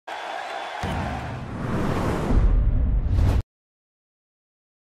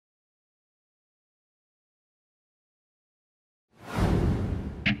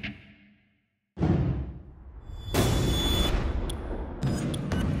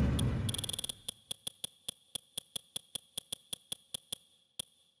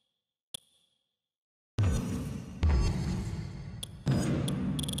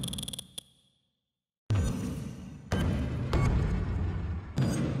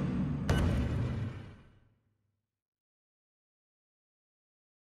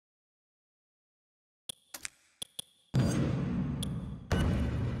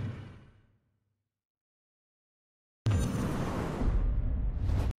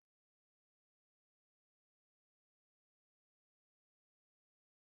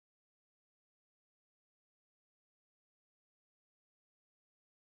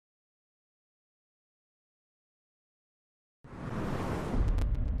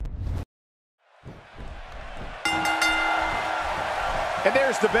And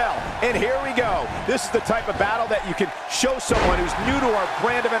there's the bell. And here we go. This is the type of battle that you can show someone who's new to our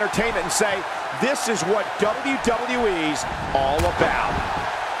brand of entertainment and say, this is what WWE's all about.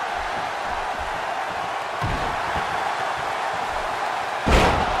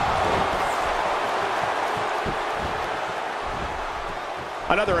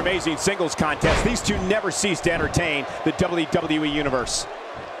 Another amazing singles contest. These two never cease to entertain the WWE Universe.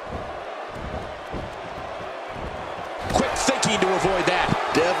 Quick thinking to avoid that.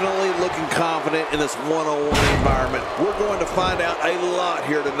 Definitely looking confident in this one-on-one environment. We're going to find out a lot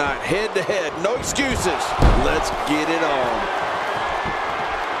here tonight. Head-to-head, no excuses. Let's get it on.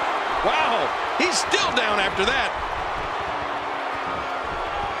 Wow, he's still down after that.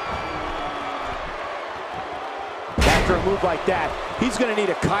 After a move like that, he's going to need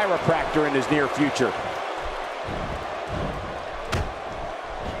a chiropractor in his near future.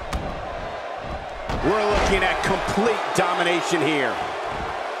 We're looking at complete domination here.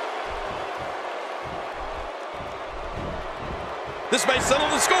 This may settle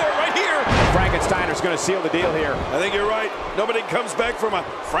the score right here. Frankensteiner's going to seal the deal here. I think you're right. Nobody comes back from a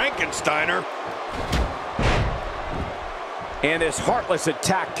Frankensteiner. And this heartless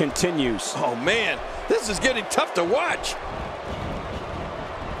attack continues. Oh, man, this is getting tough to watch.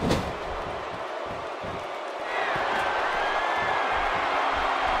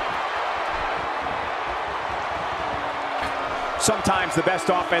 Sometimes the best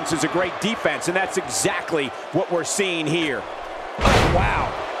offense is a great defense, and that's exactly what we're seeing here. Oh,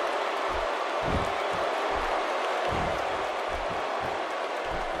 wow.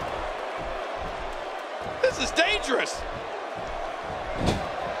 This is dangerous.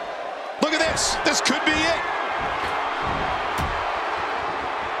 Look at this. This could be it.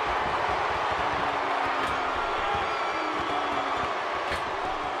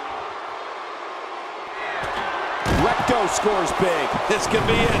 Recto scores big. This could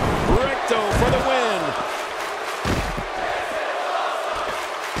be it. Recto for the win.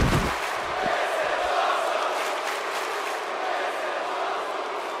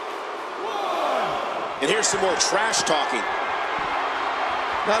 And here's some more trash talking.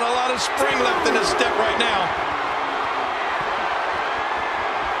 Not a lot of spring left in his step right now.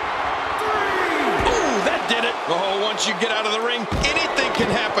 Ooh, that did it. Oh, once you get out of the ring, anything can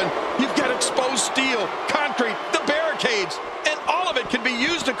happen. You've got exposed steel, concrete, the barricades, and all of it can be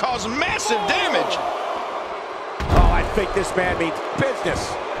used to cause massive damage. Oh, I think this man means business.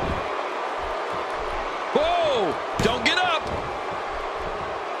 Whoa, don't get up.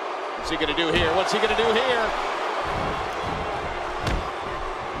 What's he gonna do here? What's he gonna do here?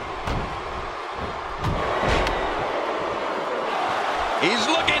 He's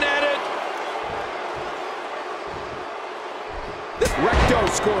looking at it. Recto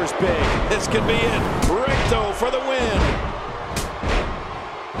scores big. This could be it. Recto for the win.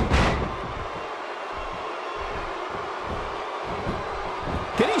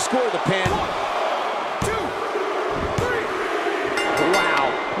 Can he score the pin? 1, 2, 3.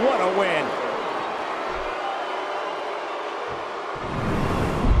 Wow, what a win.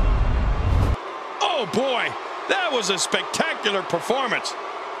 Oh boy, that was a spectacular performance.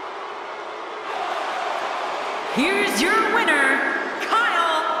 Here's your winner,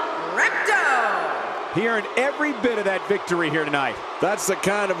 Kyle Recto. He earned every bit of that victory here tonight. That's the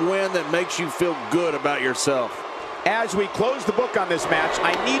kind of win that makes you feel good about yourself. As we close the book on this match,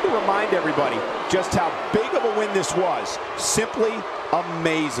 I need to remind everybody just how big of a win this was. Simply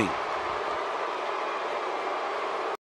amazing.